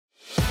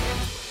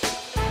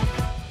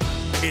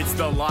It's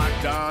the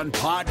Locked On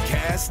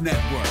Podcast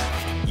Network,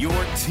 your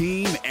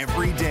team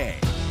every day.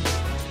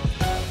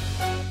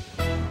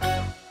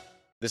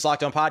 This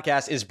Locked On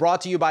Podcast is brought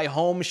to you by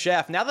Home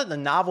Chef. Now that the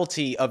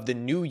novelty of the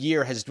new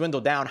year has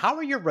dwindled down, how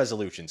are your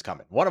resolutions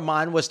coming? One of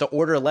mine was to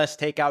order less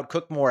takeout,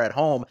 cook more at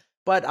home,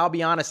 but I'll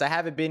be honest, I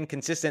haven't been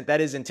consistent. That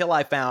is until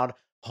I found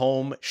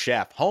Home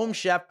Chef. Home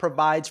Chef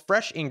provides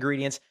fresh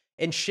ingredients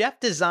and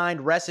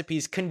chef-designed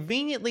recipes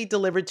conveniently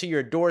delivered to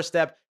your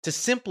doorstep to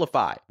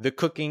simplify the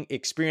cooking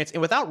experience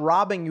and without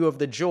robbing you of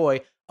the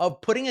joy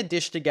of putting a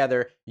dish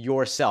together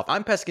yourself.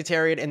 I'm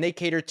pescatarian and they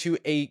cater to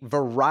a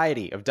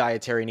variety of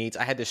dietary needs.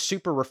 I had this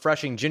super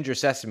refreshing ginger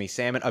sesame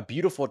salmon, a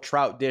beautiful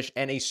trout dish,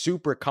 and a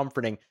super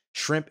comforting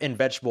shrimp and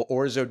vegetable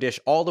orzo dish,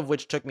 all of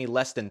which took me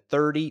less than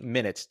 30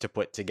 minutes to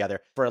put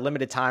together. For a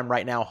limited time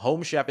right now,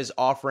 Home Chef is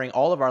offering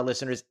all of our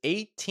listeners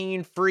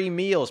 18 free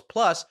meals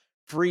plus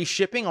free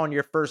shipping on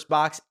your first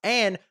box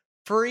and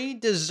free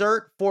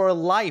dessert for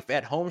life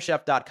at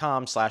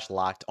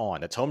homechef.com/lockedon.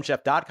 That's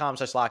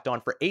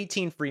homechef.com/lockedon for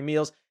 18 free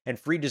meals and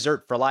free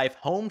dessert for life.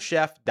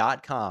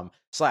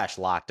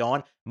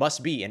 Homechef.com/lockedon.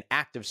 Must be an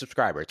active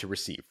subscriber to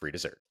receive free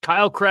dessert.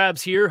 Kyle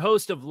Krabs here,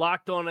 host of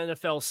Locked On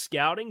NFL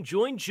Scouting.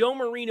 Join Joe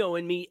Marino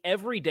and me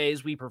every day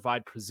as we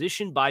provide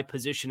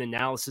position-by-position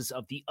analysis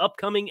of the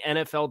upcoming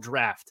NFL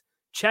Draft.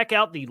 Check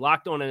out the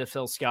Locked On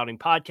NFL Scouting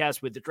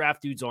podcast with the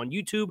Draft Dudes on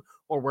YouTube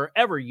or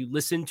wherever you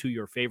listen to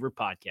your favorite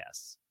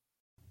podcasts.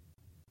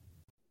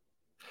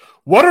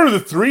 What are the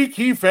three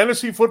key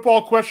fantasy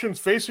football questions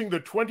facing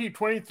the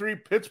 2023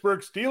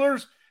 Pittsburgh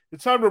Steelers?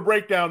 It's time to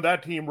break down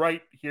that team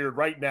right here,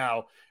 right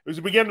now, as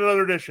we begin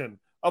another edition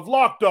of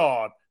Locked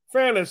On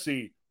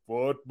Fantasy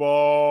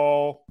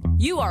Football.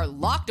 You are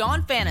Locked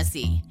On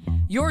Fantasy,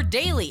 your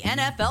daily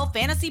NFL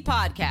fantasy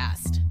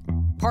podcast.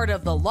 Part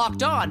of the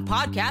Locked On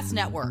Podcast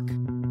Network,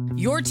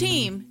 your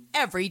team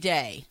every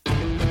day.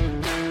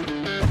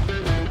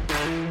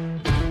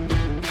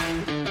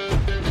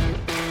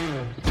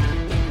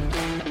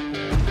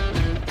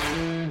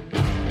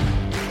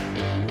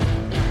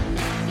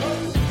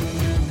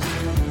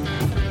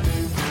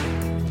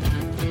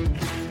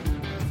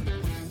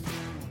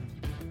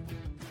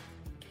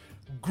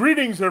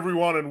 Greetings,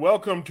 everyone, and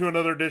welcome to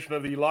another edition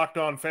of the Locked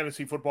On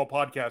Fantasy Football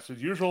Podcast.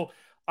 As usual,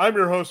 I'm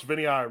your host,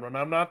 Vinny Iron.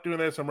 I'm not doing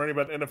this. I'm writing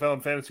about NFL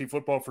and fantasy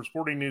football for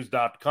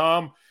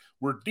sportingnews.com.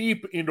 We're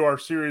deep into our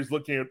series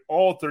looking at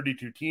all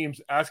 32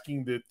 teams,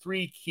 asking the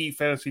three key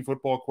fantasy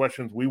football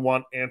questions we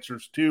want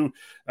answers to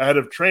ahead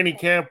of training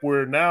camp.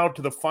 We're now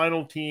to the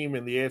final team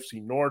in the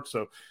AFC North,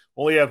 so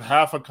only have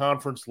half a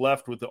conference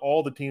left with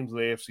all the teams in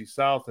the AFC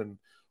South and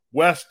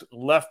West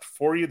left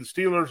for you. The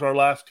Steelers, our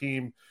last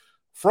team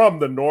from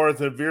the North,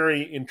 a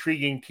very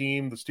intriguing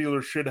team. The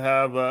Steelers should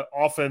have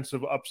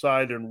offensive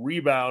upside and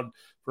rebound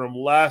from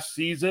last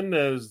season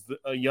as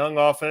a young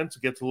offense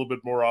gets a little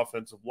bit more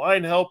offensive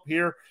line help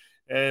here,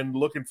 and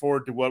looking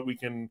forward to what we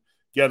can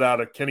get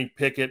out of Kenny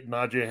Pickett,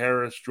 Najee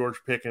Harris,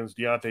 George Pickens,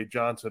 Deontay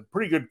Johnson.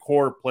 Pretty good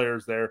core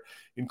players there,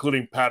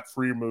 including Pat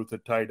Freiermuth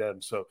at tight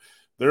end. So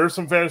there is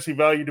some fantasy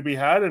value to be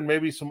had and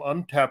maybe some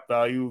untapped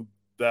value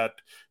that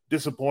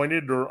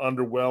disappointed or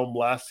underwhelmed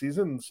last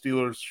season. The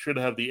Steelers should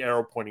have the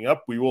arrow pointing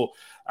up. We will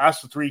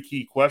ask the three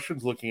key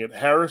questions, looking at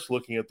Harris,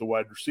 looking at the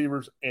wide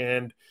receivers,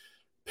 and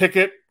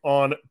Pickett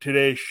on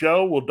today's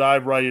show. We'll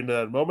dive right into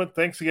that in a moment.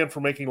 Thanks again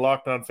for making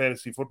Locked On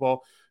Fantasy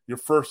Football your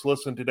first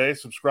listen today.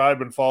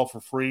 Subscribe and follow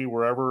for free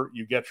wherever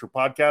you get your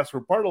podcasts.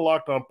 We're part of the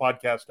Locked On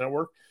Podcast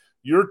Network,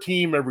 your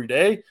team every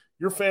day,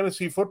 your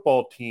fantasy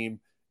football team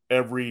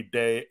every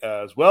day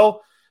as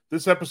well.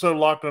 This episode of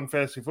Locked On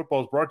Fantasy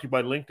Football is brought to you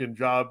by LinkedIn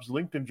Jobs.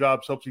 LinkedIn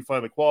Jobs helps you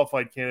find the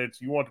qualified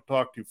candidates you want to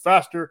talk to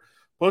faster.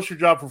 Post your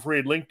job for free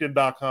at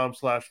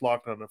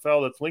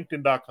linkedin.com/LockedOnNFL. That's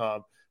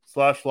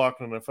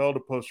linkedin.com/LockedOnNFL to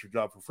post your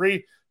job for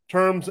free.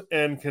 Terms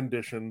and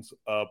conditions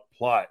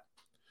apply.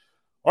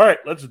 All right,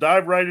 let's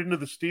dive right into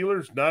the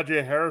Steelers.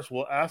 Najee Harris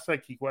will ask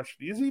that key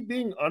question. Is he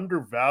being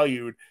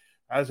undervalued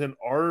as an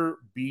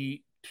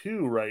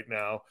RB2 right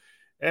now?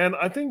 And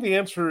I think the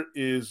answer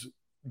is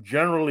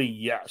generally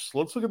yes.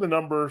 Let's look at the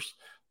numbers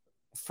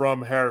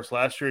from Harris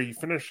last year. He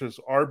finished as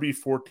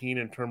RB14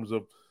 in terms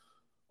of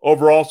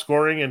overall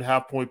scoring and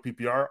half-point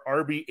PPR,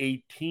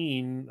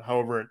 RB18,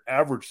 however, in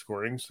average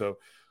scoring. So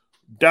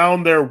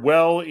down there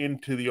well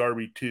into the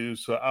RB2,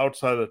 so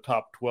outside of the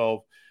top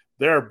 12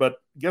 there. But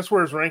guess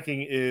where his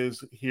ranking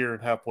is here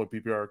in half-point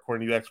PPR,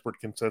 according to the expert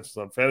consensus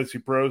on Fantasy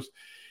Pros?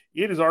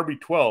 It is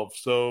RB12.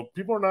 So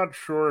people are not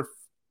sure if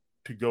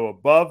to go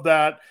above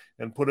that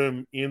and put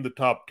him in the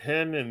top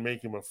 10 and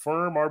make him a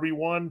firm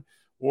RB1,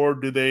 or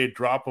do they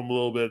drop him a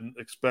little bit and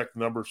expect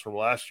numbers from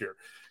last year?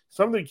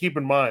 Something to keep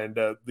in mind,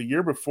 the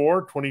year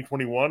before,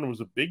 2021,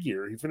 was a big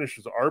year. He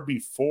finishes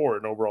RB4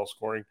 in overall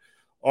scoring,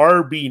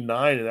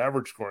 RB9 in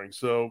average scoring.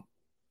 So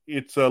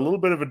it's a little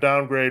bit of a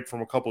downgrade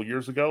from a couple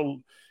years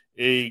ago,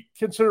 a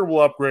considerable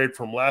upgrade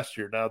from last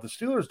year. Now, the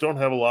Steelers don't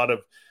have a lot of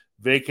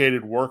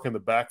vacated work in the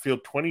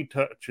backfield,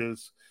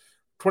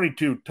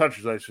 22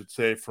 touches, I should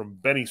say, from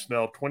Benny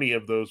Snell. 20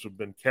 of those have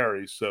been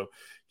carries. So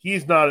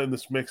he's not in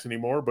this mix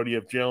anymore, but you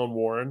have Jalen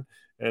Warren.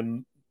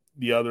 And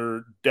the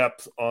other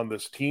depth on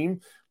this team.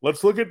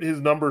 Let's look at his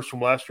numbers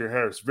from last year.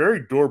 Harris,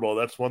 very durable.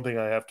 That's one thing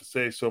I have to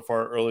say so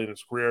far early in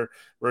his career.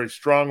 Very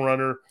strong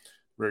runner,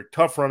 very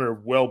tough runner,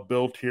 well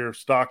built here,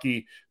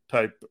 stocky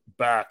type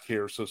back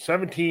here. So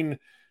 17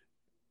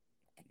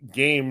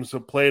 games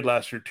played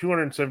last year,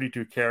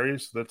 272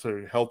 carries. That's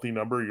a healthy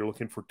number. You're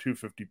looking for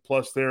 250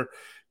 plus there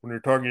when you're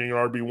targeting an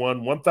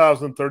RB1.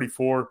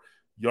 1,034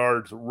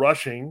 yards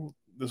rushing.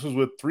 This was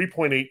with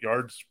 3.8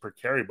 yards per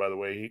carry, by the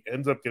way. He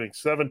ends up getting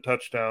 7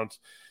 touchdowns.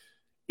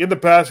 In the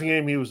passing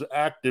game, he was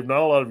active,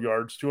 not a lot of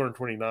yards,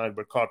 229,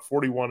 but caught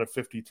 41 of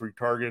 53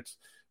 targets,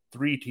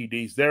 3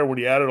 TDs there. When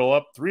you add it all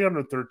up,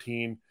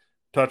 313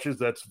 touches.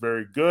 That's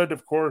very good,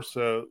 of course.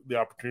 The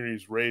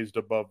opportunities raised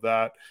above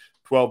that.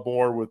 12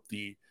 more with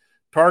the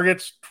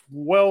targets,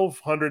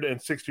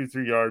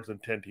 1,263 yards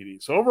and 10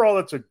 TDs. So overall,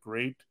 that's a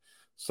great,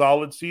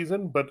 solid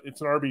season, but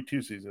it's an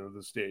RB2 season at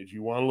this stage.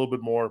 You want a little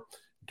bit more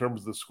in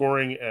terms of the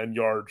scoring and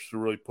yards to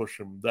really push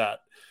him that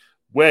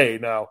way.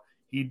 Now,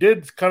 he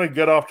did kind of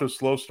get off to a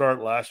slow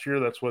start last year.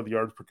 That's why the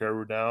yards per carry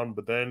were down.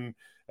 But then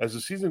as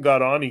the season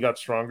got on, he got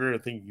stronger. I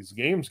think his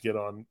games get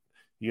on,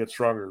 he gets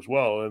stronger as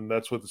well. And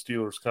that's what the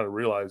Steelers kind of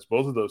realized,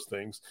 both of those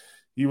things.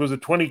 He was a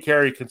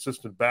 20-carry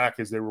consistent back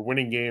as they were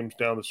winning games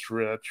down the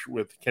stretch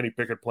with Kenny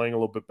Pickett playing a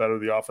little bit better,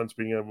 the offense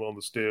being able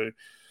to stay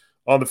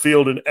on the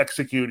field and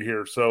execute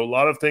here. So a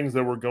lot of things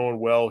that were going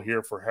well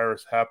here for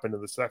Harris happened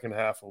in the second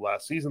half of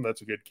last season.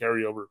 That's a good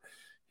carryover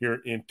here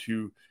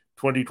into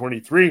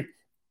 2023.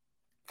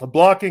 The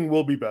blocking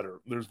will be better.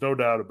 There's no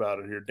doubt about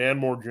it here. Dan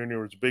Moore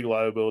Jr. is a big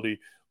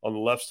liability on the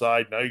left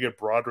side. Now you get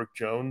Broderick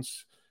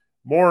Jones.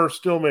 Moore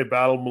still may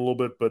battle him a little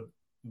bit, but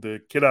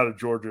the kid out of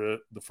Georgia,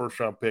 the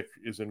first-round pick,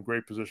 is in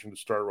great position to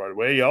start right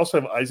away. You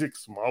also have Isaac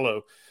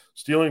Seumalo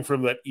stealing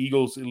from that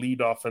Eagles elite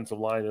offensive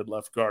line at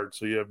left guard.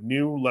 So you have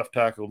new left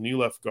tackle, new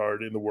left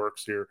guard in the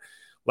works here.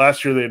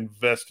 Last year they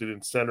invested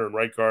in center and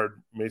right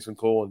guard, Mason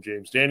Cole and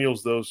James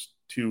Daniels. Those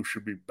two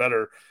should be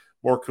better,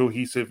 more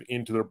cohesive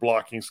into their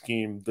blocking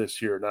scheme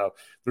this year. Now,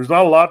 there's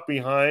not a lot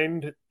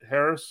behind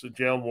Harris.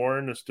 Jalen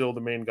Warren is still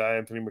the main guy.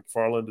 Anthony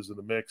McFarland is in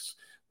the mix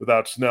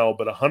without Snell,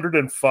 but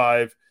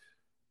 105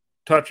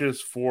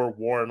 touches for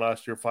Warren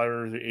last year,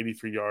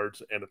 583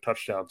 yards and a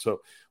touchdown.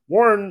 So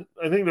Warren,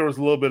 I think there was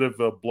a little bit of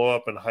a blow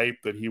up and hype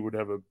that he would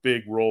have a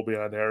big role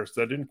behind Harris.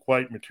 That didn't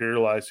quite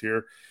materialize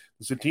here.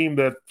 It's a team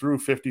that threw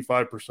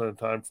 55% of the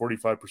time,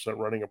 45%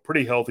 running, a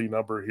pretty healthy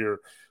number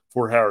here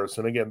for Harris.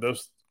 And again,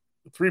 those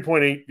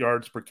 3.8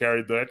 yards per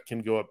carry, that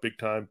can go up big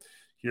time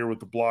here with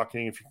the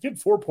blocking. If you get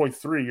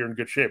 4.3, you're in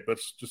good shape.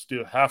 That's just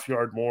a half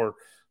yard more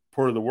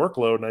per the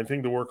workload, and I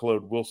think the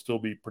workload will still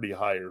be pretty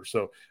higher.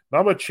 So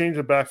not much change in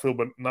the backfield,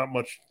 but not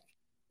much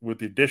with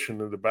the addition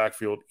of the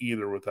backfield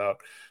either without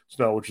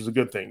Snell, which is a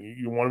good thing.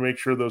 You want to make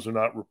sure those are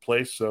not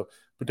replaced. So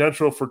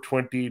potential for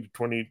 20 to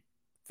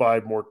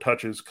 25 more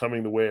touches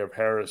coming the way of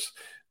Harris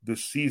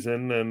this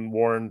season, and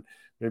Warren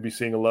maybe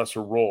seeing a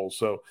lesser role.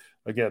 So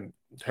again,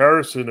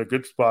 Harris in a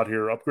good spot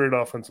here, upgraded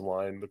offensive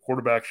line. The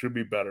quarterback should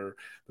be better.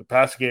 The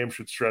pass game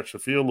should stretch the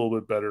field a little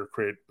bit better,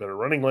 create better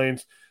running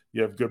lanes.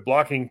 You have good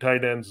blocking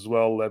tight ends as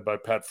well, led by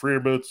Pat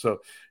Freiermuth. So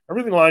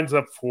everything lines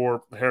up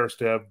for Harris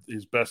to have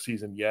his best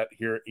season yet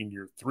here in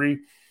year 3.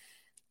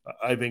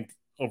 I think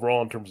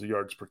overall in terms of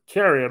yards per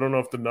carry, I don't know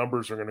if the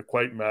numbers are going to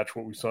quite match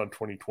what we saw in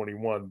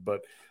 2021, but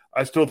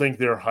I still think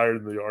they're higher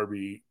than the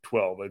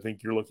RB12. I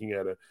think you're looking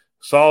at a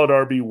solid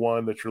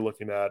RB1 that you're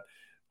looking at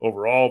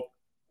overall.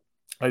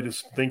 I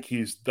just think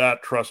he's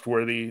that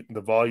trustworthy,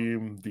 the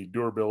volume, the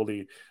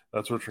durability.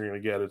 That's what you're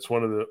going to get. It's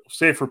one of the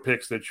safer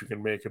picks that you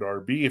can make at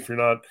RB. If you're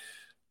not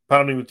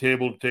pounding the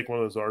table to take one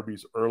of those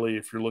RBs early,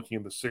 if you're looking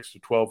in the 6 to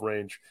 12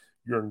 range,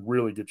 you're in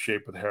really good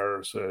shape with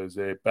Harris as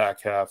a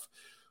back half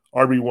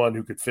RB1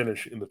 who could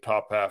finish in the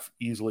top half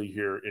easily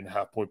here in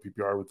half-point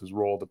PPR with his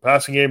role. The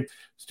passing game,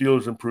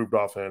 Steelers improved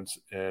offense,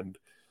 and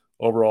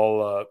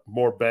overall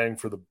more bang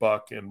for the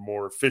buck and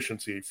more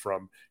efficiency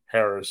from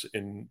Harris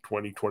in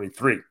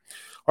 2023.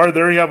 All right,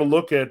 there you have a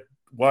look at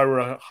why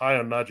we're high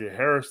on Najee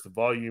Harris, the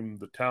volume,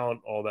 the talent,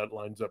 all that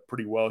lines up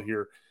pretty well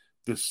here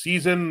this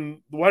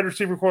season. The wide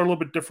receiver core a little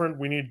bit different.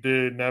 We need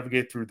to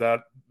navigate through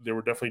that. They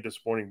were definitely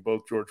disappointing,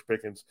 both George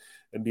Pickens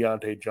and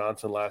Deontay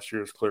Johnson last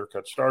year as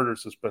clear-cut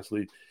starters,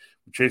 especially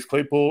with Chase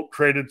Claypool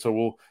traded. So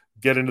we'll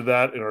get into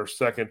that in our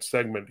second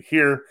segment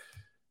here.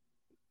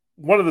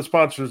 One of the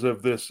sponsors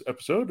of this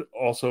episode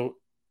also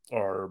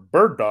are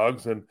Bird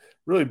Dogs, and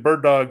really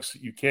Bird Dogs,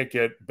 you can't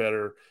get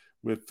better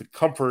with the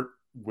comfort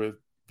with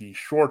the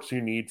shorts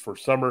you need for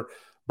summer.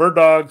 Bird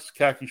Dogs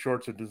khaki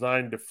shorts are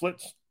designed to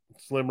fit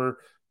slimmer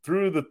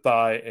through the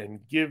thigh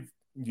and give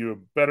you a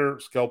better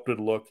sculpted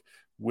look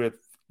with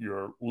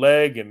your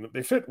leg, and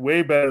they fit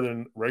way better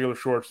than regular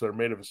shorts that are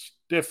made of a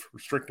stiff,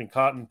 restricting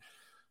cotton.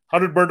 How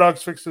did Bird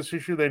Dogs fix this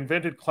issue? They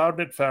invented cloud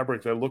knit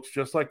fabric that looks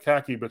just like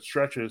khaki but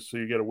stretches, so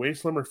you get a way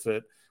slimmer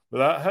fit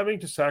without having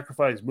to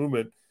sacrifice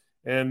movement.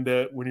 And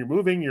when you're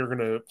moving, you're going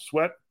to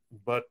sweat,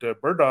 but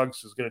Bird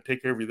Dogs is going to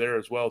take care of you there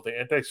as well. The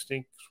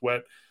anti-stink,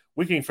 sweat,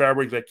 wicking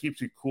fabric that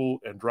keeps you cool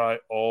and dry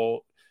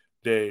all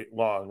day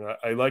long.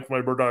 I like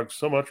my bird dogs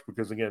so much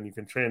because, again, you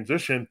can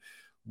transition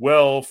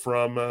well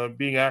from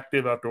being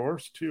active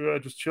outdoors to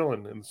just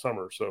chilling in the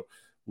summer. So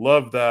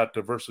love that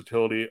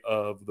versatility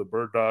of the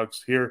bird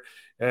dogs here,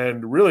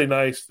 and really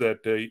nice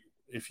that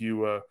if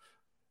you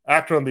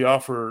act on the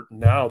offer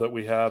now that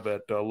we have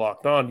at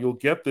Locked On, you'll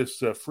get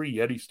this free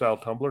Yeti-style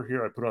tumbler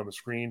here. I put on the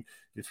screen.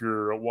 If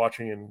you're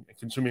watching and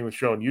consuming the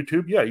show on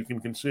YouTube, yeah, you can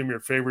consume your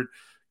favorite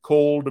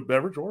cold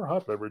beverage or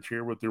hot beverage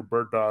here with your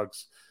bird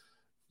dogs.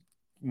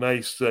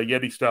 Nice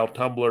Yeti-style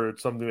tumbler.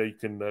 It's something that you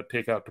can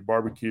take out to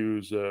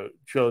barbecues,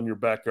 chill in your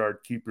backyard,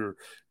 keep your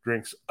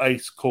drinks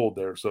ice cold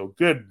there. So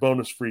good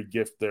bonus-free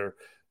gift there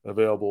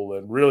available.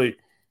 And really,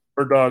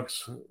 bird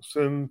dogs,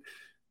 sitting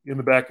in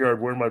the backyard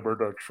wearing my bird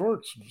dog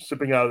shorts,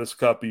 sipping out of this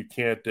cup, you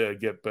can't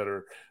get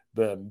better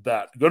than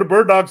that. Go to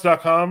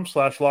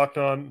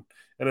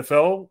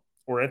birddogs.com/LockedOnNFL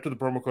or enter the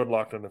promo code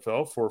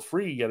LockedOnNFL for a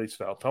free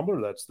Yeti-style tumbler.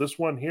 That's this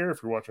one here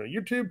if you're watching on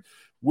YouTube.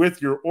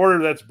 With your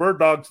order, that's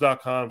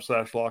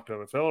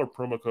birddogs.com/LockedOnNFL or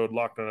promo code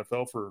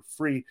LockedOnNFL for a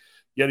free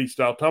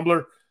Yeti-style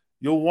tumbler.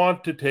 You'll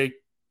want to take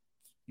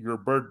your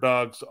bird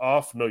dogs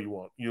off. No, you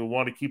won't. You'll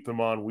want to keep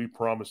them on. We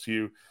promise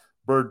you.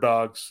 Bird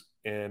Dogs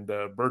and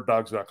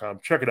birddogs.com.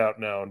 Check it out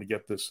now and to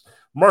get this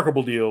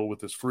remarkable deal with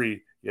this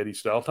free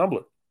Yeti-style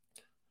tumbler.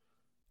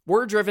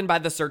 We're driven by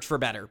the search for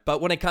better, but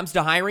when it comes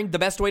to hiring, the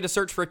best way to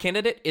search for a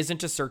candidate isn't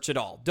to search at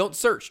all. Don't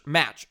search,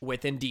 match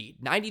with Indeed.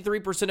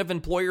 93% of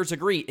employers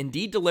agree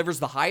Indeed delivers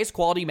the highest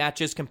quality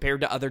matches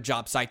compared to other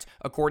job sites,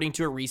 according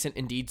to a recent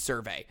Indeed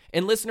survey.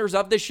 And listeners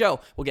of this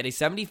show will get a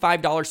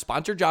 $75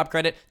 sponsored job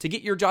credit to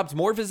get your jobs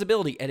more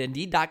visibility at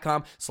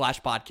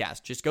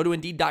Indeed.com/podcast. Just go to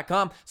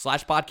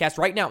Indeed.com/podcast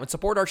right now and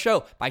support our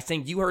show by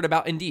saying you heard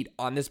about Indeed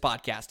on this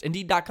podcast.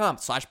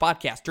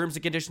 Indeed.com/podcast. Terms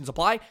and conditions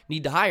apply.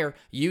 Need to hire?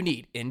 You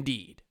need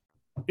Indeed.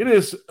 It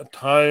is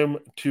time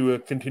to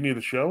continue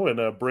the show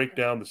and break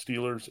down the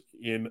Steelers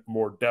in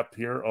more depth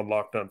here on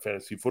Locked On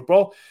Fantasy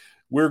Football.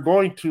 We're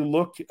going to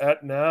look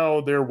at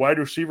now their wide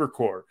receiver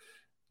core.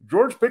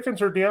 George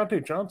Pickens or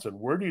Deontay Johnson,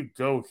 where do you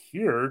go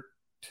here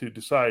to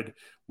decide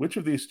which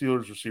of these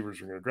Steelers receivers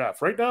you're going to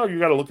draft? Right now, you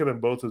got to look at them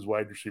both as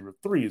wide receiver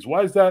threes.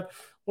 Why is that?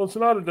 Well, it's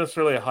not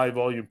necessarily a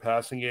high-volume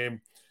passing game.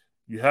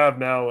 You have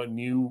now a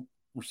new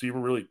receiver,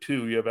 really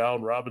two. You have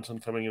Allen Robinson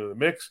coming into the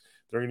mix.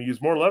 They're going to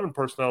use more 11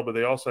 personnel, but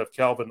they also have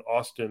Calvin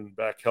Austin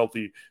back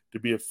healthy to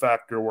be a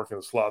factor working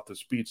the slot, the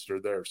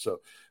speedster there. So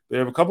they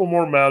have a couple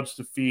more mouths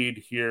to feed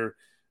here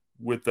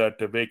with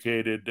that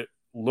vacated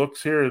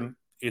looks here. And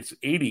it's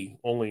 80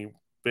 only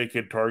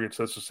vacated targets.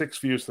 That's the sixth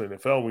fewest in the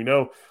NFL. We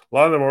know a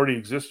lot of them already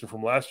existed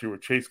from last year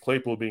with Chase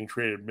Claypool being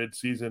traded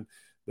midseason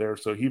there.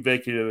 So he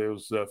vacated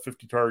those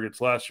 50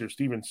 targets last year.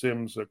 Steven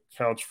Sims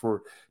accounts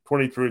for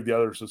 23 of the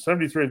others. So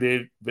 73 of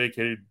the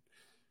vacated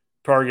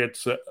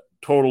targets,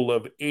 total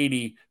of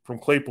 80 from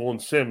Claypool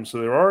and Sims. So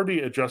they're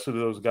already adjusted to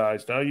those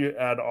guys. Now you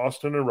add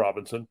Austin and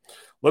Robinson.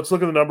 Let's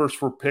look at the numbers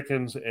for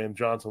Pickens and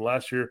Johnson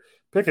last year.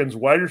 Pickens,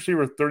 wide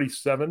receiver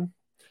 37.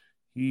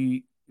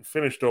 He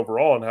finished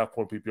overall in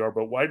half-point PPR,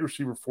 but wide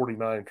receiver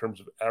 49 in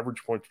terms of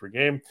average points per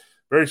game.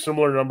 Very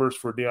similar numbers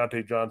for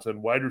Deontay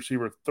Johnson, wide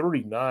receiver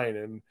 39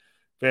 in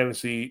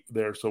fantasy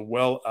there. So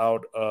well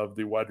out of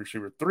the wide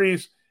receiver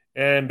threes.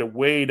 And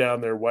way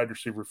down there, wide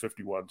receiver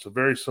 51. So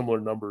very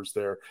similar numbers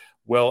there,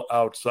 well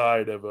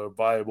outside of a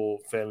viable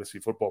fantasy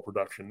football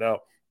production. Now,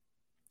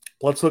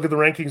 let's look at the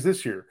rankings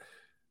this year.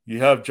 You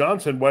have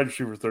Johnson, wide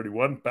receiver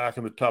 31, back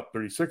in the top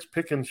 36.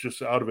 Pickens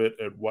just out of it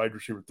at wide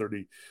receiver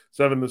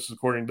 37. This is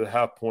according to the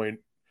half-point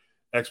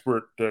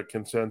expert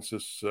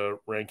consensus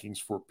rankings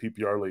for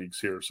PPR leagues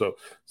here. So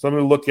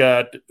something to look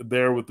at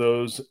there with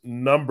those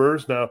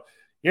numbers. Now,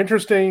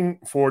 interesting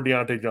for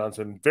Deontay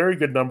Johnson, very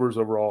good numbers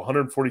overall,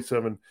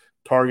 147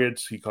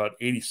 targets. He caught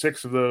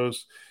 86 of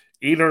those,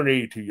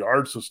 882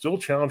 yards, so still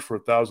challenged for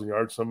 1,000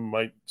 yards. Some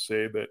might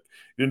say that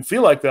he didn't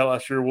feel like that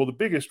last year. Well, the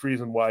biggest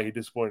reason why he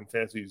disappointed in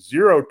fantasy is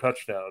 0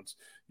 touchdowns.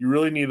 You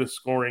really need a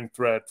scoring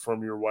threat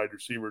from your wide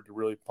receiver to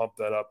really pump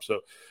that up. So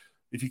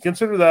if you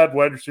consider that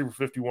wide receiver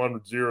 51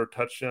 with 0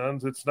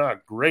 touchdowns, it's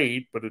not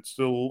great, but it's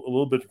still a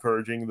little bit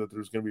encouraging that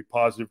there's going to be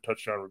positive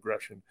touchdown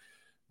regression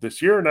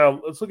this year.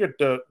 Now, let's look at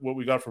what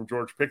we got from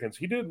George Pickens.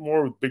 He did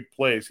more with big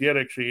plays. He had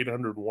actually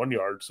 801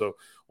 yards, so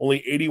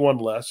only 81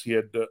 less. He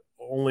had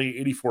only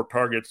 84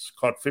 targets,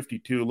 caught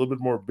 52, a little bit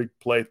more big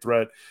play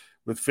threat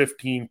with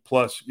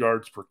 15-plus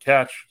yards per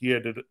catch. He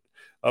ended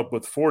up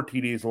with 4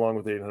 TDs along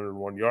with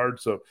 801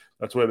 yards, so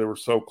that's why they were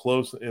so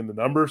close in the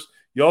numbers.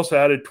 He also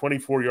added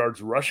 24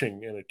 yards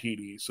rushing in a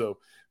TD, so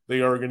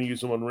they are going to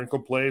use him on wrinkle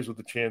plays with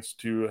a chance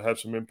to have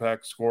some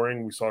impact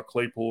scoring. We saw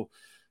Claypool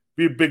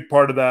be a big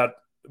part of that,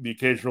 the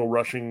occasional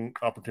rushing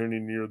opportunity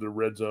near the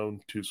red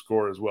zone to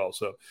score as well.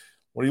 So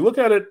when you look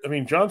at it, I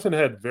mean, Johnson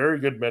had very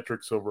good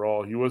metrics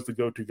overall. He was the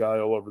go-to guy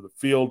all over the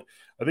field.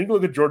 I think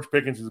look at George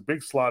Pickens. He's a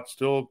big slot,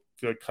 still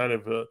kind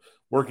of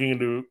working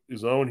into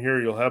his own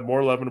here. You'll have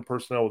more 11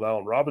 personnel with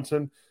Allen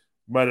Robinson,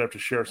 might have to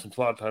share some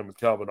slot time with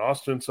Calvin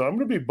Austin. So I'm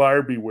going to be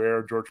buyer beware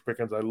of George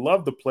Pickens. I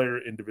love the player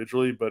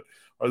individually, but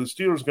are the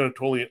Steelers going to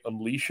totally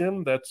unleash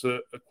him? That's a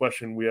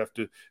question we have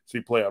to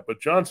see play out.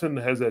 But Johnson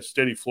has that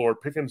steady floor.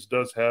 Pickens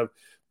does have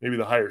maybe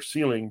the higher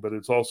ceiling, but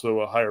it's also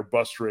a higher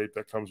bust rate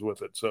that comes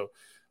with it. So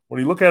when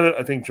you look at it,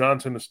 I think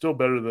Johnson is still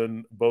better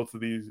than both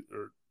of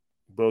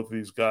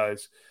these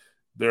guys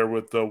there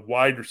with the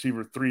wide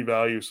receiver 3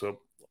 value. So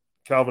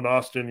Calvin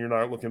Austin, you're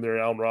not looking there.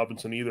 Allen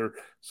Robinson either.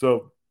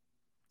 So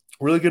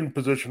really good in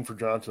position for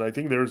Johnson. I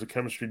think there's a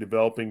chemistry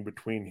developing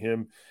between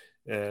him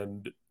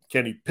and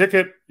Kenny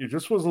Pickett. He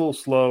just was a little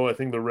slow. I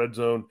think the red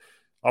zone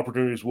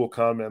opportunities will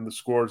come and the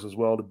scores as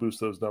well to boost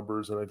those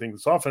numbers. And I think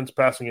this offense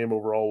passing game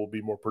overall will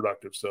be more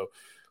productive. So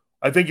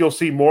I think you'll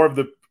see more of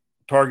the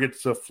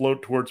targets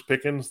float towards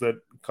Pickens that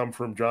come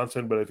from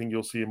Johnson, but I think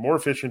you'll see a more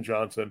efficient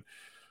Johnson,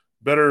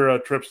 better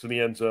trips to the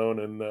end zone,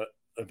 and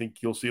I think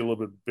you'll see a little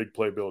bit of big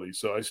playability.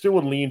 So I still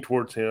would lean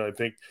towards him. I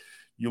think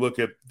you look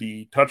at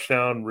the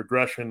touchdown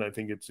regression, I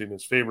think it's in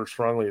his favor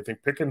strongly. I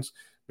think Pickens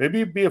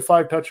maybe be a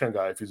 5-touchdown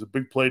guy. If he's a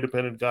big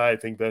play-dependent guy, I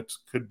think that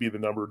could be the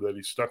number that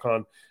he's stuck on.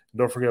 And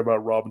don't forget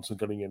about Robinson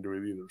coming into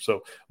it either. So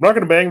I'm not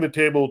going to bang the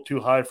table too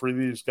high for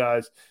these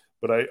guys,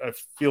 but I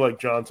feel like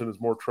Johnson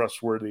is more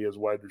trustworthy as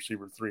wide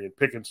receiver 3. And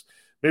Pickens,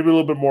 maybe a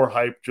little bit more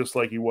hype, just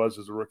like he was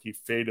as a rookie,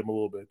 fade him a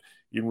little bit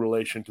in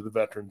relation to the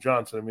veteran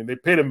Johnson. I mean, they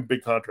paid him a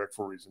big contract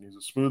for a reason. He's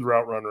a smooth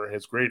route runner,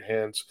 has great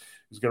hands,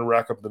 he's going to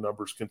rack up the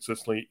numbers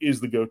consistently, is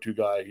the go-to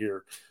guy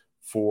here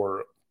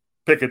for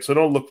Pickett. So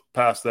don't look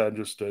past that and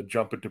just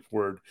jump into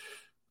toward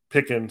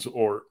Pickens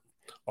or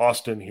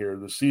Austin here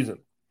this season.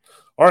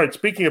 All right,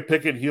 speaking of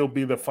Pickett, he'll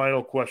be the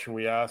final question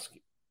we ask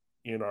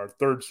in our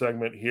third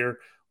segment here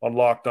on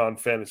Locked On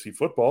Fantasy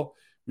Football.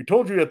 We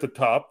told you at the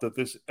top that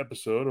this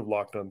episode of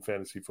Locked On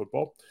Fantasy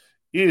Football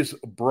is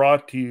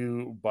brought to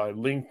you by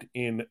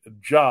LinkedIn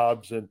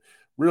Jobs. And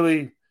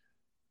really,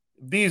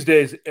 these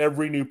days,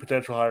 every new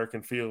potential hire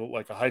can feel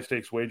like a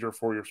high-stakes wager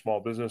for your small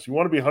business. You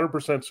want to be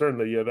 100% certain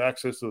that you have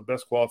access to the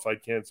best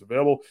qualified candidates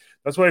available.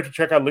 That's why you have to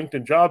check out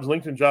LinkedIn Jobs.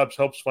 LinkedIn Jobs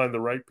helps find the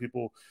right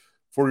people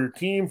for your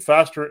team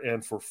faster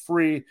and for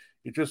free.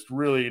 It's just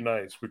really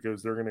nice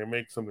because they're going to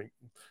make something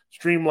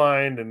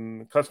streamlined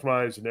and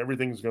customized, and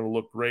everything's going to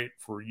look great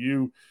for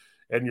you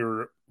and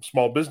your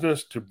small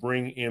business to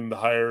bring in the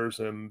hires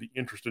and the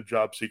interested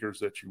job seekers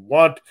that you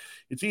want.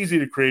 It's easy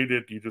to create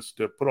it. You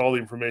just put all the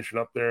information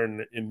up there,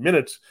 and in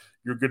minutes,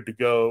 you're good to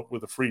go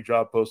with a free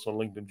job post on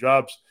LinkedIn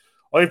Jobs.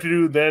 All you have to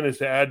do then is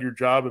to add your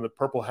job in the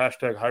purple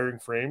hashtag hiring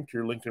frame to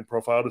your LinkedIn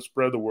profile to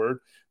spread the word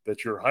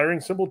that you're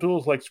hiring. Simple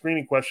tools like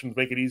screening questions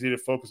make it easy to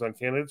focus on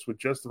candidates with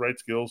just the right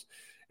skills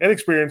and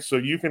experience so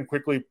you can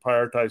quickly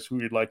prioritize who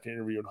you'd like to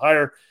interview and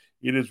hire.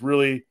 It is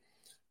really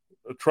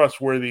a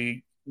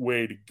trustworthy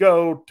way to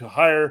go to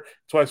hire.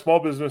 That's why small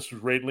businesses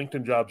rate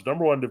LinkedIn Jobs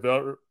 #1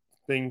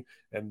 developing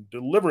and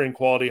delivering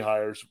quality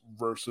hires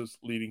versus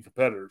leading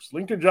competitors.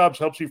 LinkedIn Jobs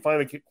helps you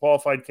find the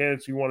qualified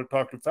candidates you want to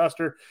talk to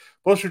faster.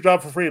 Post your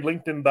job for free at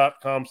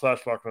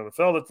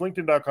linkedin.com/LockedOnNFL. That's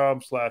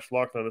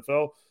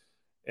linkedin.com/LockedOnNFL.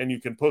 And you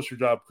can post your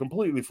job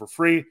completely for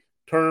free.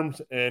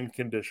 Terms and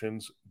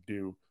conditions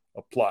do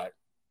apply.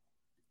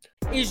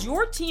 Is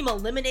your team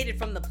eliminated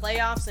from the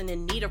playoffs and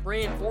in need of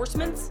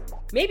reinforcements?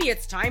 Maybe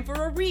it's time for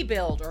a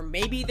rebuild, or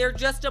maybe they're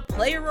just a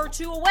player or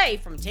two away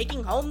from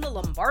taking home the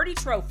Lombardi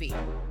Trophy.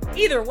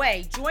 Either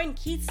way, join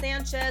Keith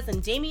Sanchez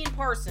and Damian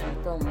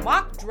Parson for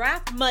Mock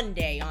Draft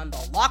Monday on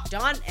the Locked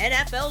On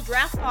NFL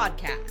Draft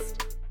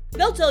Podcast.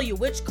 They'll tell you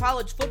which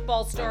college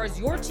football stars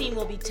your team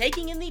will be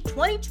taking in the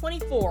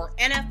 2024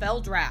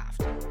 NFL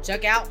Draft.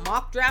 Check out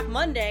Mock Draft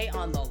Monday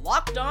on the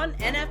Locked On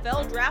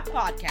NFL Draft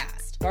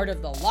Podcast, part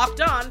of the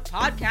Locked On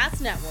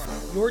Podcast Network,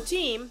 your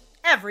team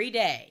every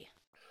day.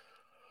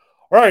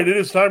 All right, it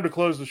is time to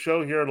close the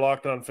show here at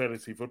Locked On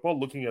Fantasy Football.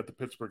 Looking at the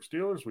Pittsburgh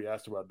Steelers, we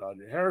asked about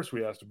Najee Harris.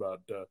 We asked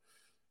about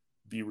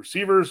the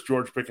receivers,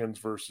 George Pickens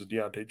versus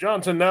Deontay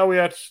Johnson. Now we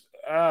ask,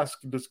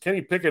 does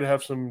Kenny Pickett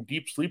have some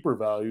deep sleeper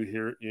value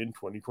here in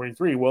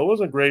 2023? Well, it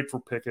wasn't great for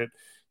Pickett.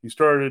 He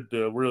started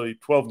really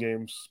 12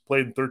 games,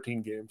 played in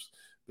 13 games.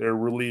 They're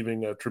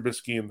relieving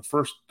Trubisky in the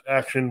first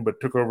action, but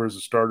took over as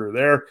a starter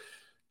there.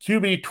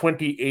 QB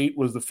 28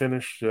 was the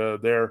finish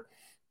there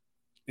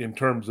in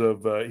terms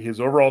of his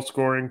overall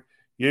scoring.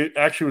 He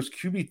actually was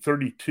QB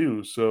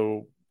 32,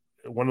 so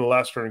one of the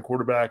last starting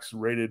quarterbacks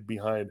rated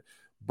behind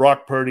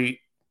Brock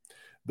Purdy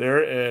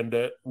there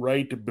and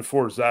right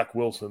before Zach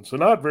Wilson. So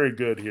not very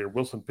good here.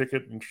 Wilson,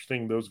 Pickett,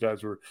 interesting. Those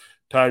guys were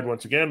tied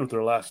once again with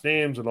their last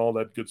names and all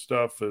that good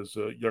stuff as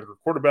younger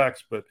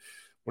quarterbacks. But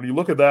when you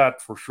look at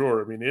that, for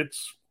sure, I mean,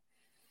 it's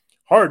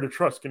hard to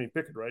trust Kenny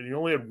Pickett, right? He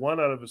only had 1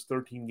 out of his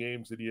 13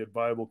 games that he had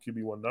viable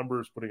QB1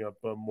 numbers, putting up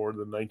more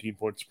than 19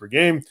 points per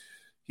game.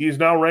 He is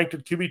now ranked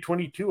at QB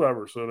 22,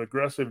 however, so an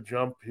aggressive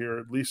jump here,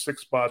 at least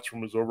 6 spots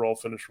from his overall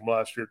finish from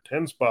last year,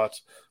 10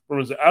 spots from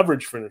his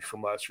average finish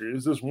from last year.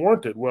 Is this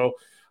warranted? Well,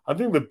 I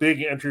think the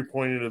big entry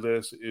point into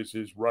this is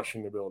his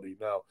rushing ability.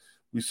 Now,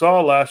 we saw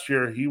last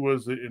year he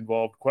was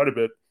involved quite a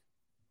bit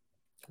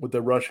with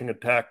the rushing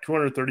attack,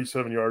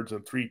 237 yards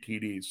and 3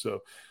 TDs.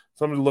 So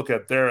something to look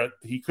at there.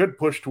 He could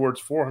push towards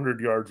 400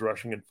 yards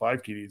rushing and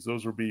 5 TDs.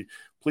 Those would be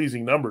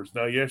pleasing numbers.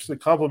 Now, you actually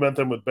complement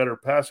them with better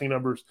passing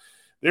numbers.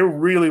 They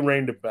really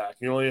reined it back.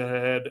 He only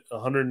had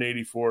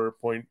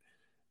 184.9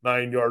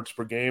 yards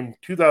per game,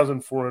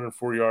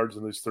 2,404 yards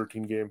in these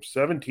 13 games,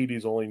 7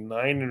 TDs, only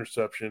 9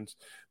 interceptions.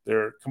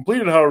 They're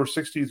completed, however,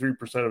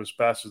 63% of his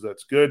passes.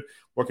 That's good.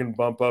 What can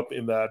bump up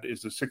in that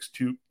is the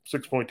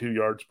 6.2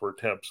 yards per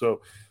attempt.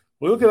 So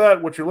we look at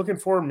that. What you're looking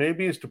for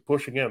maybe is to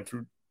push again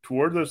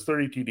toward those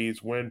 30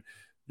 TDs. When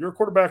you're a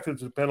quarterback that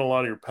depends a lot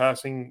on your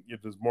passing,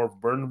 there's more of a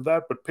burden of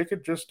that, but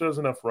Pickett just does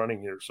enough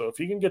running here. So if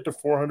you can get to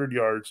 400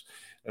 yards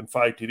and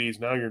 5 TDs,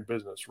 now you're in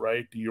business,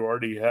 right? You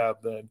already have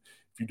then,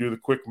 if you do the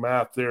quick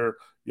math there,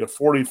 you have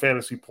 40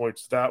 fantasy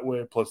points that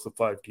way, plus the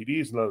 5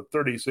 TDs, another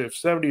 30. So you have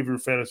 70 of your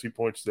fantasy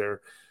points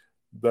there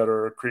that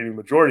are creating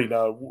majority.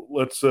 Now,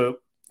 let's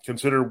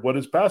consider what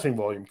his passing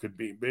volume could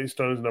be. Based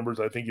on his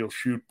numbers, I think he'll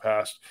shoot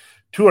past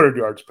 200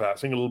 yards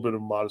passing, a little bit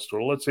of a modest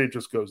total. Let's say it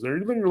just goes there.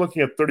 Even you're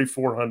looking at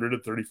 3,400 to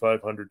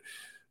 3,500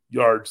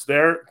 yards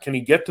there. Can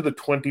he get to the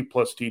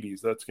 20-plus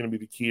TDs? That's going to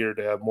be the key here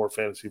to have more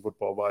fantasy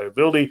football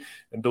viability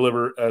and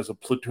deliver as a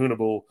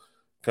platoonable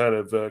kind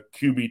of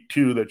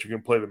QB2 that you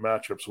can play the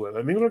matchups with.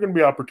 I think there are going to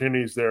be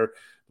opportunities there.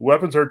 The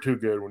weapons are too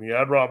good. When you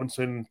add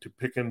Robinson to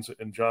Pickens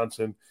and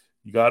Johnson,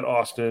 you got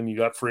Austin, you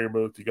got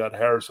Freiermuth, you got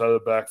Harris out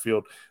of the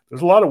backfield.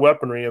 There's a lot of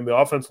weaponry, and the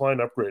offense line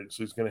upgraded.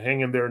 So he's going to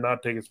hang in there,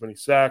 not take as many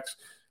sacks.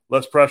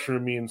 Less pressure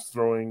means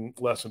throwing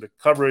less into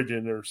coverage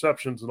and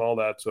interceptions and all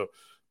that. So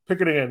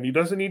Pickett, again, he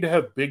doesn't need to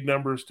have big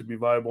numbers to be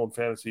viable in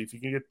fantasy. If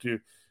you can get to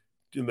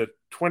in the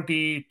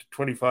 20 to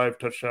 25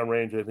 touchdown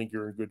range, I think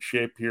you're in good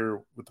shape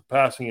here with the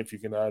passing. If you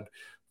can add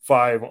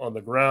 5 on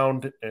the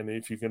ground, and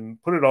if you can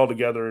put it all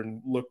together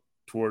and look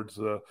towards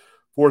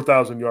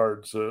 4,000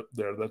 yards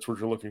there, that's what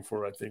you're looking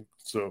for, I think.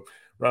 So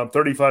around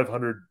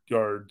 3,500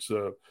 yards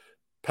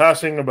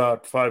passing,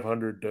 about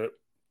 500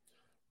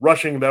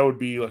 rushing, that would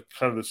be like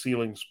kind of the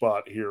ceiling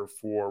spot here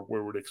for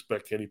where we'd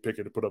expect Kenny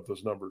Pickett to put up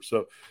those numbers.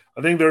 So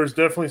I think there's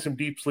definitely some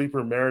deep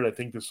sleeper merit. I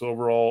think this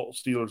overall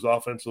Steelers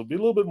offense will be a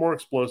little bit more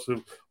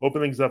explosive,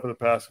 open things up in the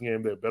passing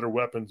game. They have better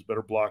weapons,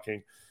 better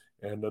blocking,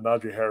 and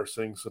Najee Harris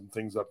seeing some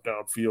things up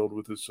downfield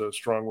with his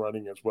strong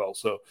running as well.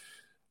 So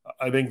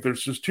I think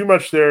there's just too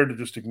much there to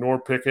just ignore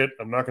Pickett.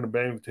 I'm not going to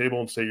bang the table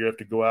and say you have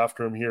to go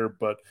after him here,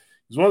 but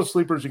he's one of the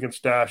sleepers you can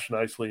stash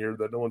nicely here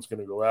that no one's going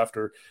to go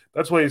after.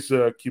 That's why he's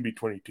QB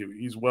 22.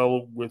 He's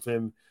well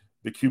within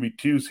the QB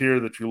 2s here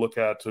that you look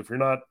at. So if you're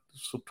not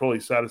totally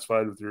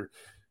satisfied with your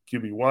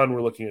QB 1,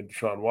 we're looking at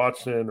Deshaun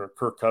Watson or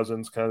Kirk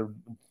Cousins. Kind of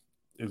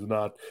is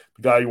not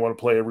the guy you want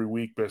to play every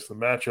week based on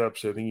the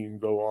matchups. I think you can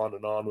go on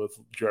and on with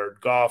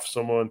Jared Goff,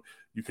 someone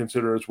you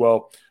consider as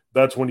well.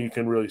 That's when you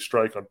can really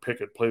strike on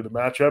Pickett, play the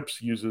matchups,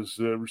 use his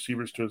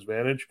receivers to his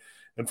advantage,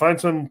 and find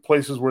some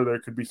places where there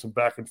could be some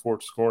back and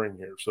forth scoring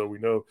here. So we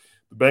know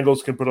the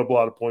Bengals can put up a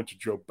lot of points with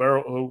Joe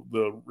Burrow.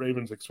 The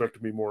Ravens expect to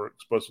be more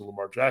exposed to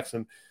Lamar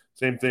Jackson.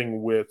 Same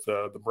thing with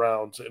the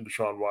Browns and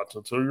Deshaun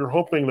Watson. So you're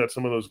hoping that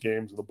some of those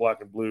games in the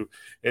black and blue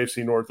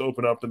AFC North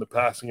open up in the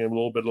passing game a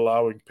little bit,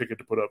 allowing Pickett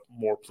to put up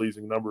more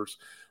pleasing numbers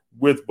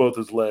with both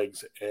his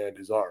legs and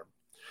his arm.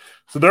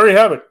 So there you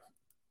have it.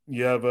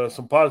 You have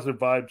some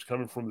positive vibes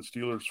coming from the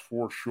Steelers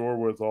for sure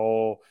with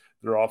all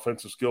their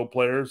offensive skill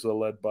players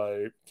led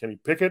by Kenny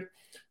Pickett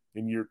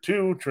in year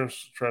 2,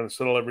 trying to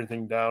settle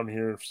everything down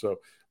here. So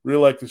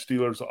really like the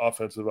Steelers'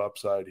 offensive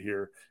upside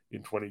here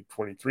in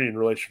 2023 in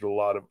relation to a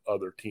lot of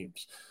other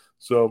teams.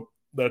 So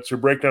that's your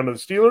breakdown of the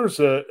Steelers.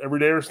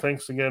 Everydayers,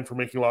 thanks again for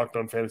making Locked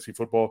On Fantasy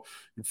Football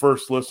your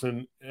first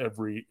listen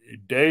every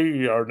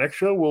day. Our next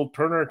show, we'll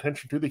turn our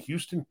attention to the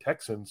Houston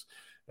Texans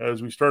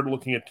as we start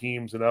looking at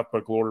teams in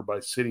alphabetical order by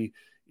city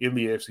in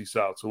the AFC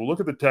South. So we'll look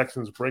at the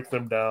Texans, break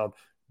them down,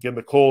 again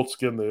the Colts,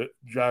 again the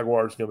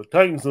Jaguars, again the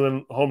Titans, and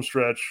then home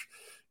stretch,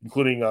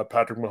 including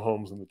Patrick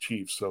Mahomes and the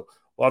Chiefs. So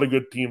a lot of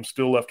good teams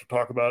still left to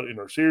talk about in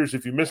our series.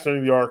 If you missed any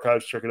of the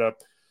archives, check it out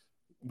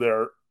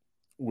there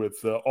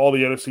with all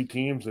the NFC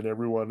teams and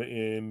everyone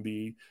in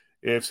the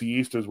AFC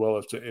East as well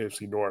as the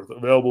AFC North.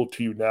 Available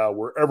to you now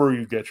wherever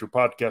you get your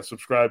podcast.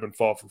 Subscribe and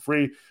follow for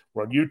free.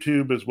 We're on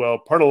YouTube as well.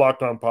 Part of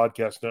Locked On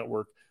Podcast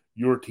Network,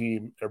 your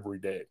team every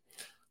day.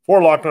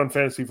 For Locked On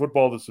Fantasy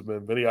Football, this has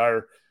been Vinny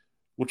Iyer.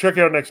 We'll check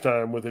you out next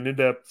time with an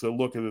in-depth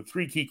look at the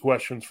 3 key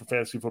questions for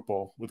fantasy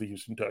football with the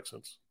Houston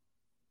Texans.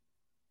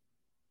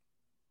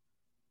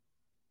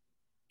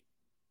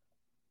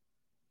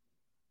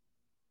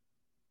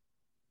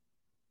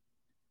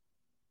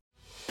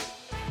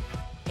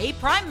 Hey,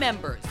 Prime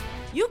members,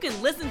 you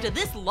can listen to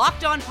this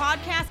Locked On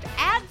podcast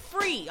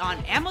ad-free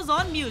on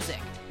Amazon Music.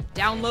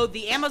 Download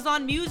the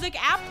Amazon Music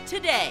app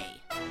today.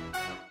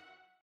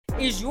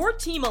 Is your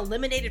team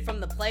eliminated from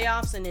the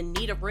playoffs and in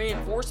need of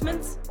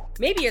reinforcements?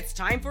 Maybe it's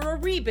time for a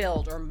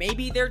rebuild, or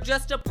maybe they're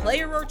just a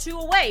player or 2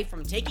 away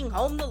from taking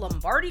home the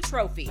Lombardi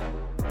Trophy.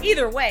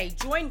 Either way,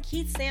 join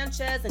Keith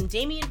Sanchez and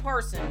Damian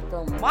Parson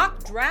for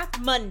Mock Draft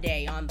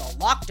Monday on the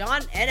Locked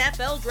On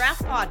NFL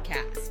Draft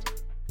Podcast.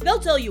 They'll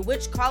tell you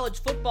which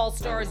college football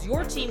stars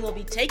your team will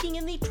be taking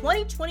in the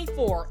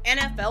 2024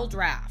 NFL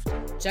Draft.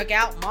 Check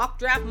out Mock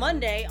Draft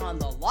Monday on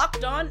the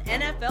Locked On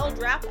NFL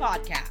Draft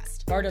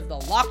Podcast, part of the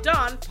Locked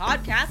On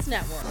Podcast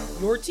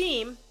Network, your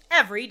team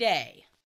every day.